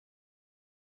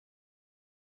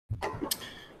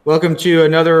Welcome to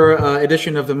another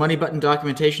edition of the Money Button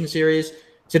documentation series.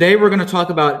 Today we're going to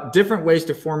talk about different ways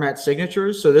to format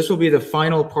signatures. So this will be the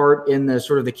final part in the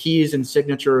sort of the keys and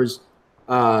signatures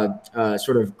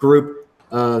sort of group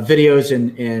videos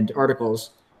and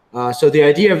articles. So the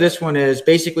idea of this one is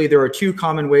basically there are two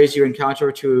common ways you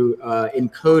encounter to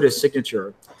encode a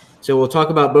signature. So we'll talk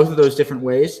about both of those different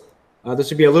ways. This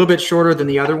will be a little bit shorter than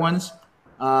the other ones.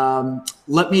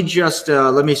 Let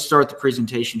me start the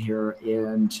presentation here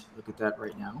and look at that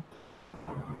right now.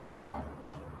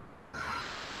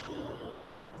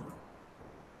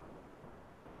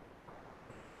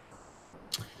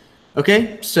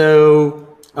 Okay,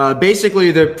 so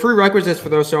basically the prerequisites for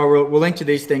those, so we'll link to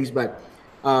these things, but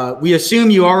we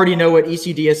assume you already know what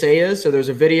ECDSA is. So there's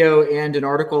a video and an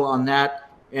article on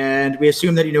that, and we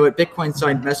assume that you know what Bitcoin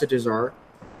signed messages are.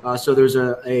 So there's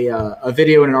a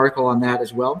video and an article on that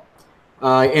as well.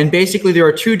 And basically there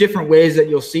are two different ways that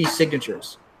you'll see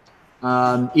signatures.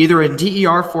 Either in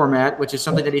DER format, which is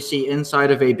something that you see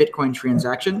inside of a Bitcoin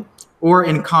transaction, or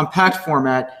in compact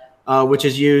format, which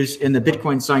is used in the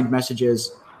Bitcoin signed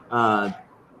messages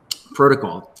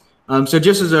protocol. So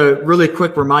just as a really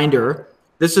quick reminder,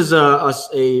 this is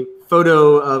a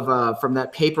photo of from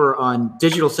that paper on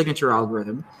digital signature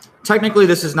algorithm. Technically,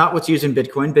 this is not what's used in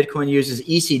Bitcoin. Bitcoin uses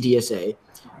ECDSA,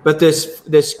 but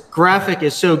this graphic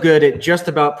is so good it just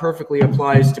about perfectly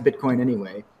applies to Bitcoin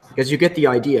anyway, because you get the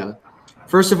idea.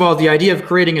 First of all, the idea of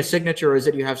creating a signature is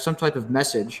that you have some type of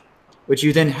message, which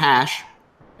you then hash,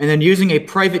 and then using a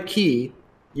private key,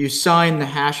 you sign the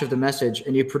hash of the message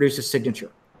and you produce a signature.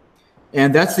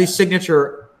 And that's the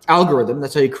signature algorithm.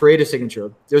 That's how you create a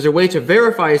signature. There's a way to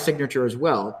verify a signature as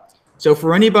well. So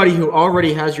for anybody who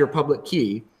already has your public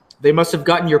key, they must have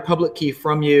gotten your public key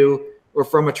from you or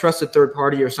from a trusted third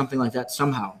party or something like that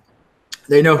somehow.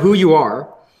 They know who you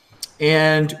are.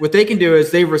 And what they can do is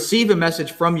they receive a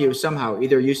message from you somehow.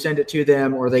 Either you send it to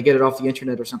them or they get it off the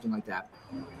internet or something like that.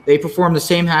 They perform the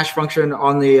same hash function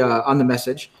on the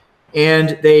message.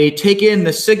 And they take in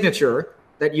the signature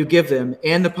that you give them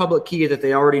and the public key that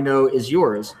they already know is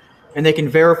yours. And they can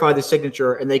verify the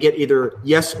signature and they get either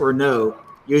yes or no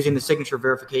using the signature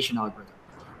verification algorithm.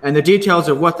 And the details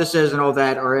of what this is and all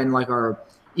that are in like our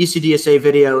ECDSA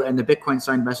video and the Bitcoin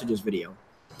signed messages video.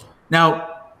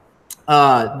 Now,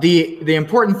 the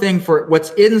important thing for what's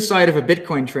inside of a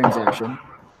Bitcoin transaction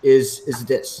is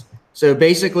this. So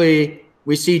basically,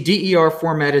 we see DER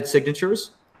formatted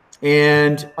signatures.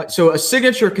 And so a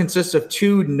signature consists of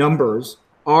two numbers,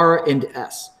 R and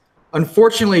S.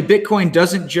 Unfortunately, Bitcoin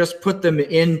doesn't just put them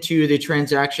into the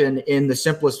transaction in the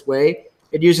simplest way.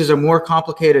 It uses a more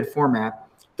complicated format.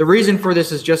 The reason for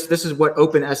this is just this is what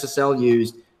OpenSSL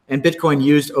used, and Bitcoin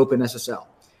used OpenSSL.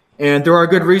 And there are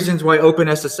good reasons why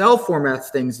OpenSSL formats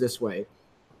things this way,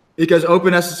 because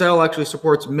OpenSSL actually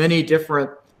supports many different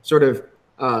sort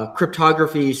of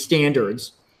cryptography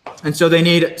standards. And so they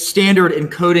need standard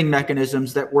encoding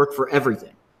mechanisms that work for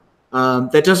everything.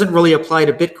 That doesn't really apply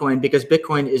to Bitcoin because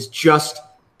Bitcoin is just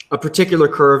a particular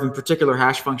curve and particular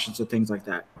hash functions and things like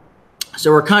that. So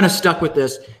we're kind of stuck with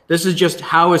this. This is just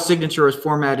how a signature is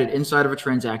formatted inside of a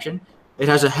transaction. It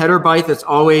has a header byte that's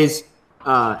always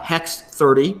hex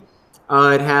 30.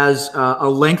 It has a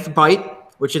length byte,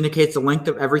 which indicates the length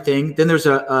of everything. Then there's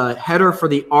a header for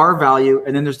the R value,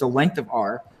 and then there's the length of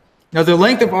R. Now, the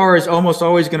length of R is almost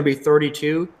always going to be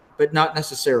 32, but not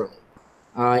necessarily.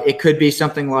 It could be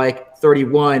something like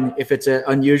 31 if it's an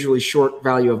unusually short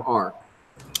value of R,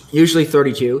 usually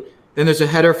 32. Then there's a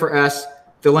header for S.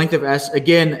 The length of S,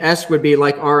 again, S would be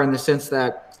like R in the sense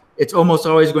that it's almost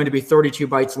always going to be 32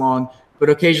 bytes long,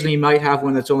 but occasionally you might have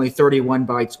one that's only 31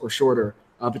 bytes or shorter,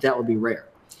 but that would be rare.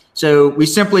 So we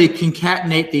simply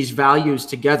concatenate these values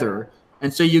together,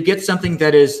 and so you get something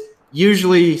that is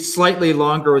usually slightly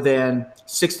longer than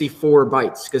 64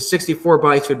 bytes, because 64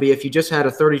 bytes would be if you just had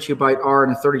a 32 byte R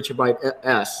and a 32 byte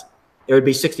S, it would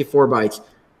be 64 bytes.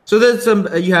 So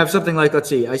then you have something like, let's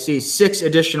see, I see 6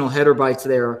 additional header bytes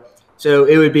there. So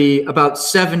it would be about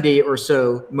 70 or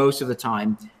so most of the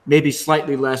time, maybe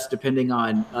slightly less depending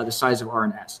on the size of R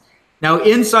and S. Now,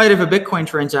 inside of a Bitcoin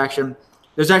transaction,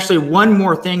 there's actually one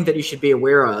more thing that you should be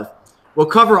aware of. We'll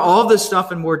cover all of this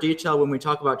stuff in more detail when we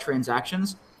talk about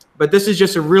transactions, but this is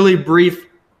just a really brief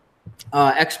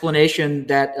explanation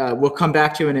that we'll come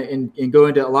back to and go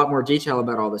into a lot more detail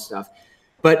about all this stuff.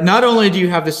 But not only do you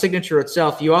have the signature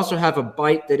itself, you also have a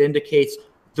byte that indicates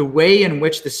the way in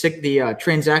which the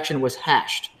transaction was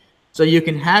hashed. So you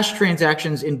can hash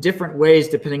transactions in different ways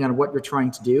depending on what you're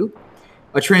trying to do.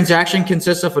 A transaction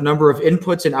consists of a number of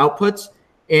inputs and outputs,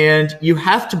 and you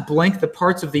have to blank the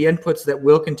parts of the inputs that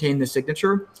will contain the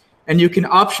signature, and you can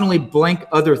optionally blank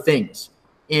other things.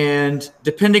 And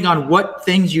depending on what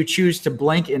things you choose to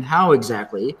blank and how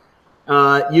exactly,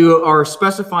 you are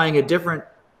specifying a different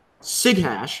SIG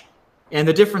hash. And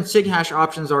the different SIG hash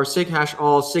options are SIG hash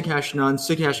all, SIG hash none,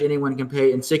 SIG hash anyone can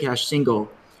pay, and SIG hash single.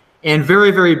 And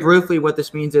very, very briefly, what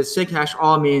this means is SIG hash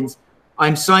all means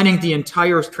I'm signing the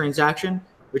entire transaction,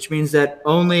 which means that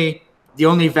the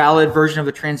only valid version of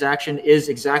the transaction is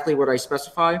exactly what I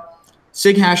specify.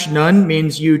 SIG hash none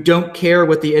means you don't care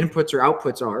what the inputs or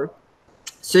outputs are.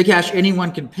 SIG hash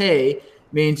anyone can pay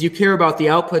means you care about the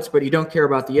outputs, but you don't care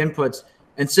about the inputs.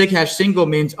 And SIG hash single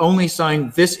means only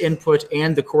sign this input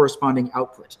and the corresponding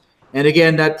output. And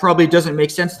again, that probably doesn't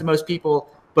make sense to most people,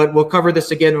 but we'll cover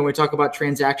this again when we talk about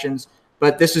transactions.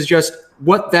 But this is just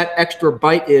what that extra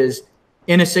byte is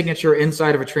in a signature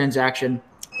inside of a transaction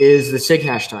is the SIG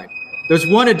hash type. There's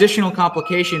one additional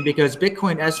complication because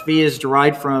Bitcoin SV is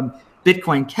derived from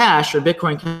Bitcoin Cash, or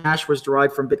Bitcoin Cash was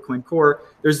derived from Bitcoin Core.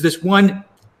 There's this one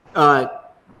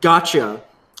gotcha,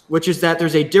 which is that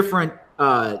there's a different,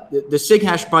 the SIG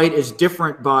hash byte is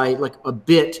different by like a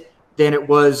bit than it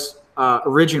was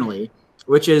originally,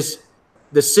 which is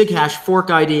the SIG hash fork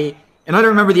ID. And I don't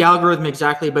remember the algorithm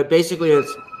exactly, but basically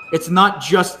it's not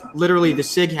just literally the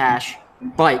SIG hash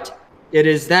byte. It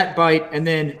is that byte and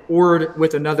then ORed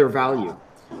with another value.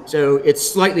 So it's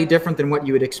slightly different than what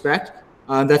you would expect.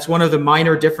 That's one of the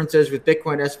minor differences with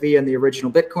Bitcoin SV and the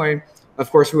original Bitcoin. Of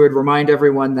course, we would remind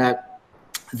everyone that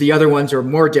the other ones are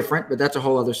more different, but that's a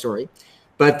whole other story.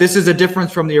 But this is a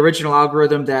difference from the original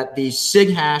algorithm that the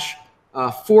SIG hash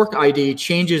fork ID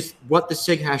changes what the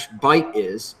SIG hash byte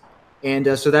is.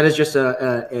 And so that is just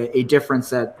a difference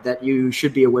that you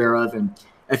should be aware of. And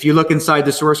if you look inside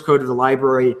the source code of the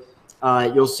library,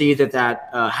 you'll see that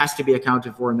has to be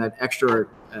accounted for and that extra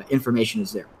information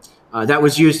is there. That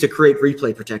was used to create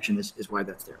replay protection is why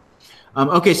that's there.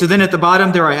 Okay, so then at the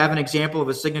bottom there I have an example of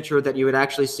a signature that you would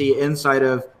actually see inside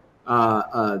of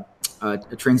a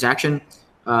transaction.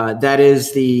 That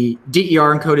is the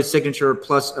DER encoded signature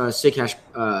plus SIG hash.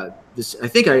 I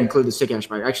think I include the SIG hash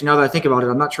byte. Actually, now that I think about it,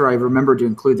 I'm not sure I remember to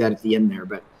include that at the end there,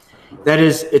 but that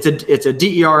is, it's a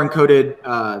DER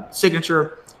encoded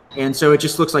signature. And so it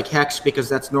just looks like hex because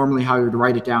that's normally how you would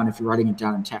write it down if you're writing it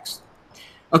down in text.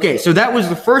 Okay, so that was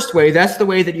the first way. That's the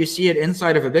way that you see it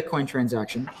inside of a Bitcoin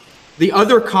transaction. The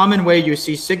other common way you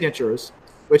see signatures,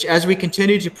 which as we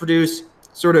continue to produce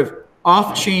sort of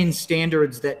off-chain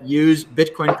standards that use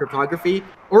Bitcoin cryptography,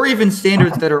 or even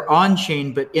standards that are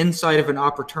on-chain but inside of an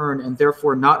op return and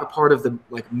therefore not a part of the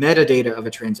like metadata of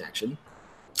a transaction,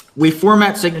 we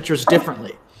format signatures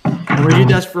differently. And we do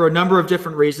this for a number of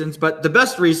different reasons, but the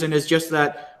best reason is just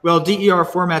that, well, DER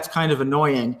format's kind of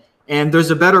annoying, and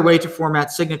there's a better way to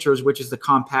format signatures, which is the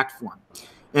compact form.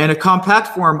 And a compact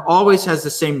form always has the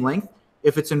same length.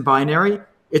 If it's in binary,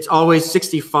 it's always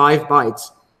 65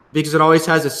 bytes because it always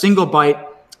has a single byte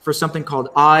for something called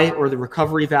I, or the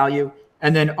recovery value,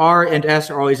 and then R and S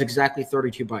are always exactly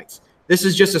 32 bytes. This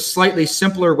is just a slightly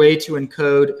simpler way to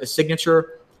encode a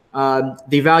signature.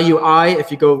 The value I,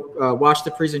 if you go watch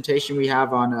the presentation we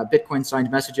have on Bitcoin signed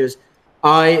messages,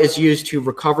 I is used to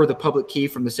recover the public key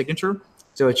from the signature.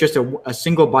 So it's just a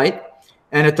single byte.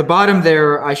 And at the bottom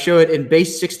there, I show it in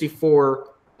base 64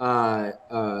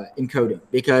 encoding,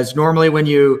 because normally when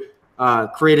you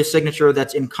create a signature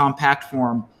that's in compact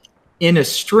form in a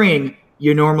string,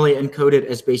 you normally encode it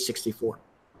as base 64.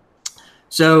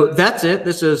 So that's it.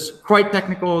 This is quite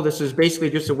technical. This is basically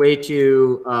just a way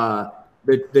to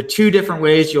the two different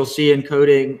ways you'll see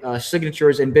encoding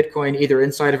signatures in Bitcoin, either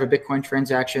inside of a Bitcoin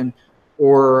transaction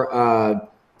or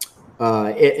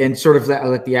in sort of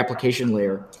like the application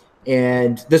layer.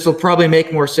 And this will probably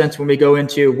make more sense when we go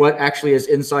into what actually is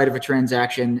inside of a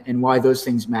transaction and why those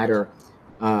things matter.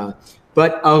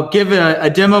 But I'll give a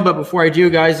demo. But before I do,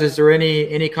 guys, is there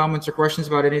any comments or questions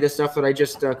about any of the stuff that I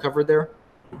just covered there?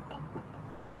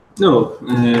 No,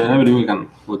 everything we can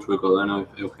watch record. I don't know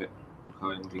if you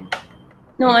have anything.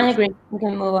 No, I agree. We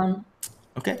can move on.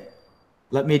 Okay.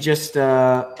 Let me just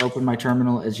open my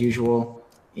terminal as usual.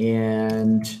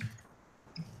 And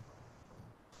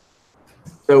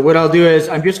so what I'll do is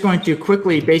I'm just going to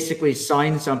quickly basically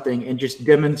sign something and just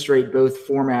demonstrate both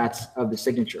formats of the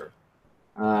signature.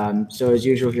 So as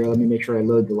usual here, let me make sure I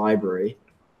load the library.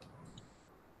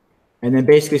 And then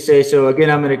basically say, so again,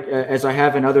 I'm going to, as I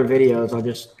have in other videos, I'll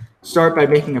just start by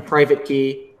making a private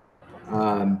key.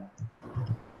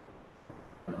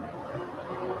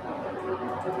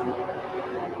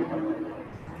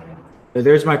 So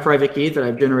there's my private key that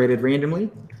I've generated randomly.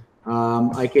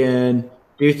 I can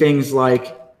do things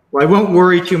like, well, I won't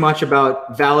worry too much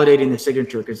about validating the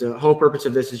signature, because the whole purpose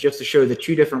of this is just to show the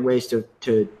two different ways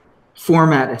to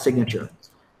format a signature.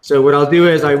 So what I'll do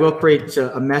is I will create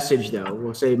a message though.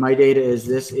 We'll say my data is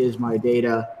this is my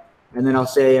data. And then I'll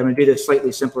say, I'm going to do this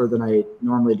slightly simpler than I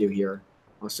normally do here.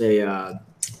 I'll say, here, I'll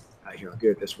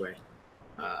do it this way.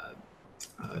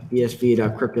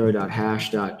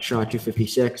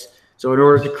 bsv.crypto.hash.SHA-256. So in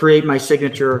order to create my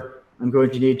signature, I'm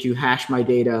going to need to hash my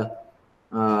data.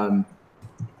 And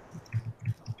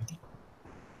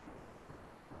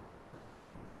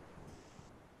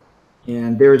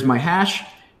there's my hash.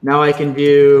 Now I can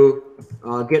do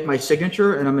get my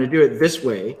signature, and I'm going to do it this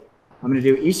way. I'm going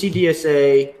to do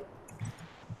ECDSA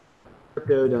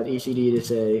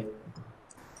crypto.ecdsa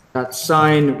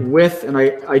sign with, and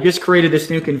I just created this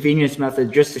new convenience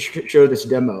method just to show this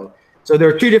demo. So there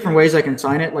are two different ways I can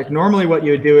sign it. Like normally what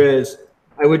you would do is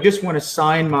I would just want to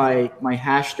sign my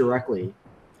hash directly.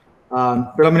 But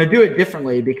I'm going to do it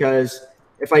differently because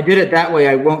if I did it that way,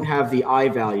 I won't have the I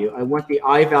value. I want the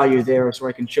I value there so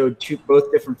I can show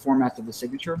both different formats of the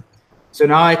signature. So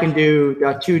now I can do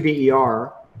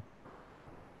 .2DER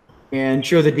and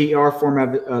show the DER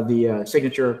format of the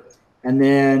signature. And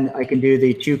then I can do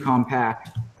the 2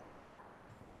 compact.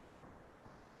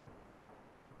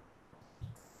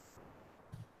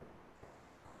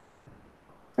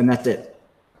 And that's it.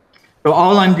 So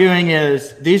all I'm doing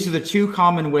is, these are the 2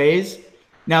 common ways.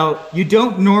 Now, you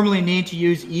don't normally need to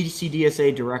use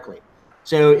ECDSA directly.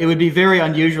 So it would be very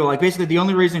unusual. Like basically the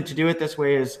only reason to do it this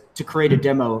way is to create a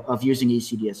demo of using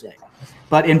ECDSA.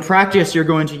 But in practice, you're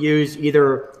going to use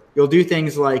either, you'll do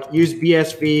things like use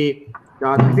BSV.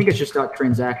 I think it's just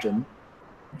 .transaction.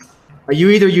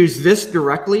 You either use this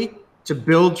directly to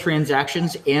build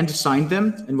transactions and sign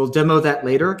them, and we'll demo that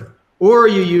later, or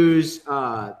you use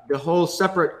the whole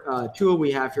separate tool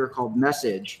we have here called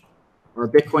Message, or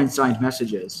Bitcoin signed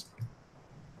messages.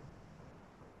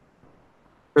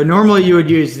 So normally you would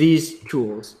use these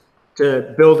tools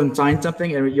to build and sign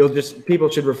something, and people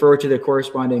should refer to the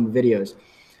corresponding videos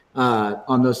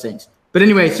on those things. But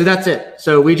anyway, so that's it.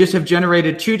 So we just have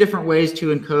generated 2 different ways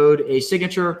to encode a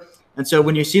signature. And so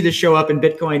when you see this show up in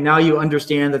Bitcoin, now you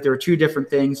understand that there are 2 different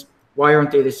things. Why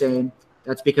aren't they the same?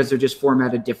 That's because they're just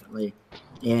formatted differently.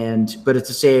 But it's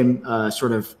the same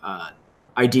sort of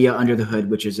idea under the hood,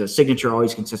 which is a signature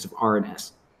always consists of R and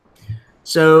S.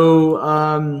 So,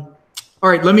 all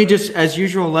right, let me just, as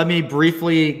usual, let me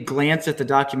briefly glance at the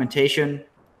documentation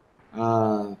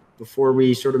before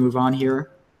we sort of move on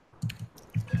here.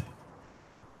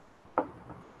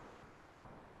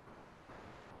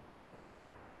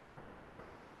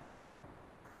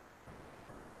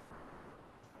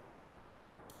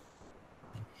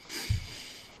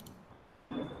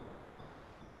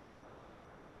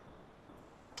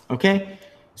 Okay,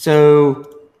 so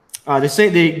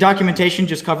the documentation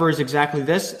just covers exactly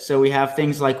this. So we have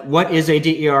things like what is a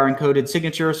DER encoded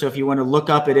signature. So if you want to look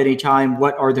up at any time,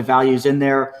 what are the values in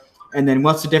there? And then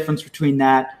what's the difference between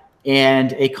that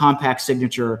and a compact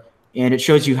signature? And it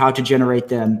shows you how to generate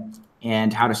them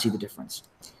and how to see the difference.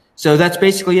 So that's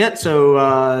basically it.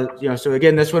 So, so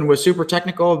again, this one was super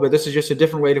technical, but this is just a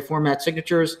different way to format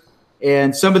signatures.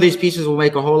 And some of these pieces will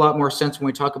make a whole lot more sense when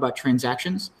we talk about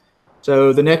transactions.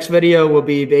 So the next video will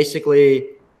be basically,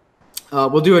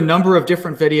 we'll do a number of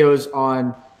different videos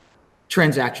on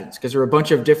transactions because there are a bunch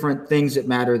of different things that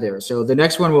matter there. So the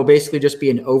next one will basically just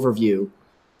be an overview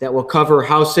that will cover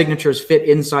how signatures fit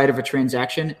inside of a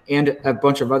transaction and a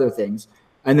bunch of other things.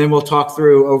 And then we'll talk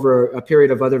through over a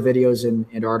period of other videos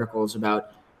and articles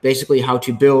about basically how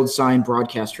to build, sign,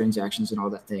 broadcast transactions and all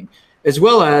that thing, as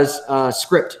well as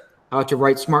script, how to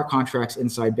write smart contracts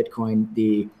inside Bitcoin,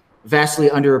 the vastly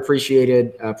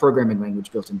underappreciated programming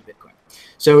language built into Bitcoin.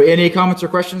 So any comments or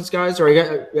questions, guys? Or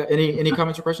any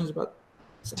comments or questions about?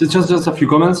 Just a few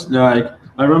comments. Like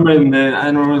I remember I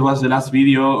don't know if it was the last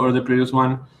video or the previous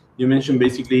one, you mentioned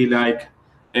basically like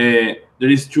there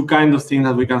is 2 kinds of things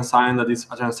that we can sign, that is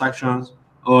transactions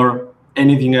or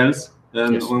anything else.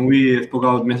 And yes, when we spoke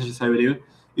about messages, I believe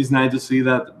it's nice to see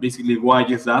that basically why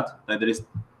is that there is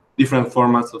different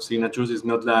formats of signatures. It's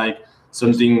not like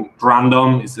something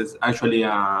random. It's actually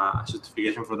a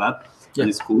justification for that. Yeah. That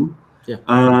is cool. Yeah.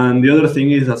 And the other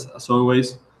thing is, as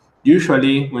always,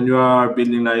 usually when you are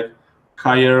building like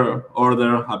higher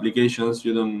order applications,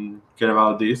 you don't care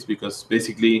about this because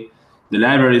basically the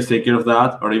libraries take care of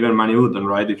that, or even Money Button,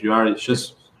 right? If you are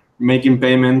just making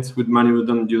payments with Money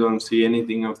Button, you don't see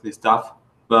anything of this stuff.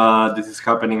 But this is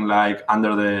happening like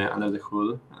under the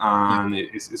hood, and yeah,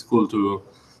 it's cool to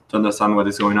understand what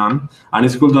is going on. And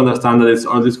it's cool to understand that it's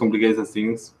all these complicated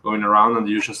things going around, and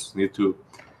you just need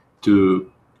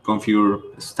to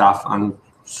configure stuff and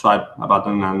swipe a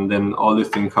button, and then all these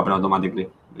things happen automatically,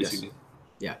 basically.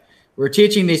 Yes. Yeah. We're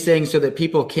teaching these things so that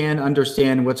people can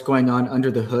understand what's going on under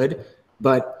the hood,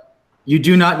 but you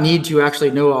do not need to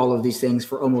actually know all of these things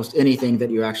for almost anything that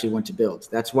you actually want to build.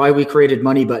 That's why we created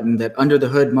Money Button, that under the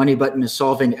hood, Money Button is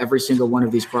solving every single one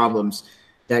of these problems,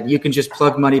 that you can just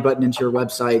plug Money Button into your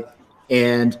website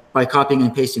and by copying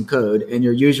and pasting code, and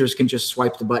your users can just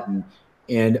swipe the button,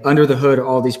 and under the hood,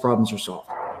 all these problems are solved.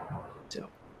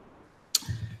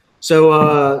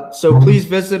 So please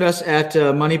visit us at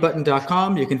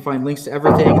moneybutton.com. You can find links to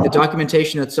everything. The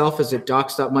documentation itself is at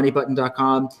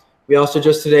docs.moneybutton.com. We also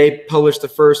just today published the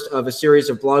first of a series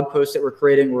of blog posts that we're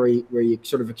creating where you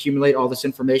sort of accumulate all this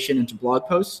information into blog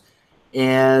posts.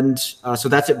 And so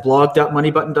that's at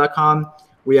blog.moneybutton.com.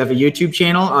 We have a YouTube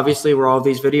channel, obviously, where all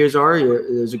these videos are.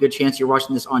 There's a good chance you're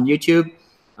watching this on YouTube.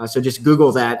 So just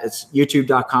Google that. It's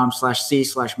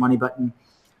youtube.com/c/moneybutton.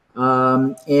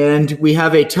 And we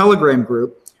have a Telegram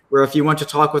group where if you want to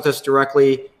talk with us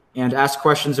directly and ask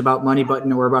questions about Money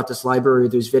Button or about this library,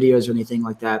 these videos or anything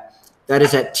like that, that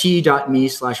is at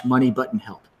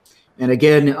t.me/moneybuttonhelp. And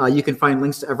again, you can find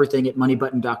links to everything at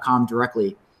moneybutton.com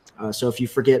directly. So if you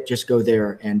forget, just go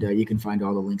there and you can find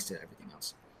all the links to everything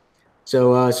else.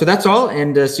 So that's all.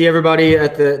 And see everybody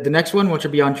at the next one, which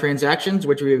will be on transactions,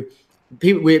 which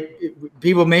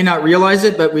people may not realize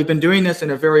it, but we've been doing this in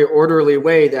a very orderly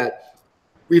way that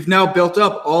we've now built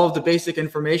up all of the basic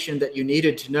information that you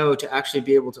needed to know to actually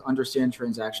be able to understand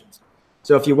transactions.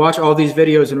 So if you watch all these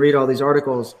videos and read all these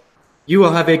articles, you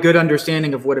will have a good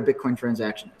understanding of what a Bitcoin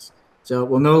transaction is. So it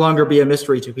will no longer be a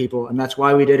mystery to people, and that's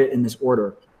why we did it in this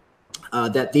order,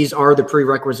 that these are the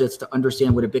prerequisites to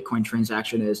understand what a Bitcoin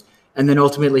transaction is, and then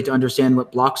ultimately to understand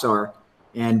what blocks are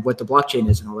and what the blockchain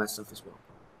is and all that stuff as well.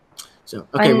 So,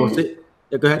 okay, we'll see.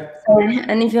 Yeah, go ahead. Sorry.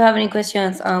 And if you have any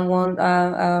questions and want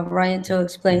Ryan to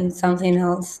explain something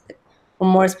else or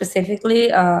more specifically,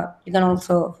 you can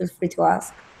also feel free to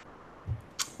ask.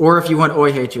 Or if you want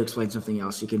Oihei to explain something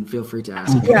else, you can feel free to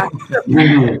ask. Yeah.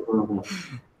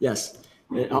 Yes.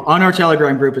 On our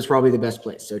Telegram group is probably the best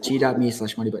place. So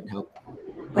t.me/moneybuttonhelp.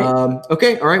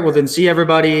 Okay. All right. Well, then see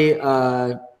everybody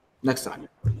next time.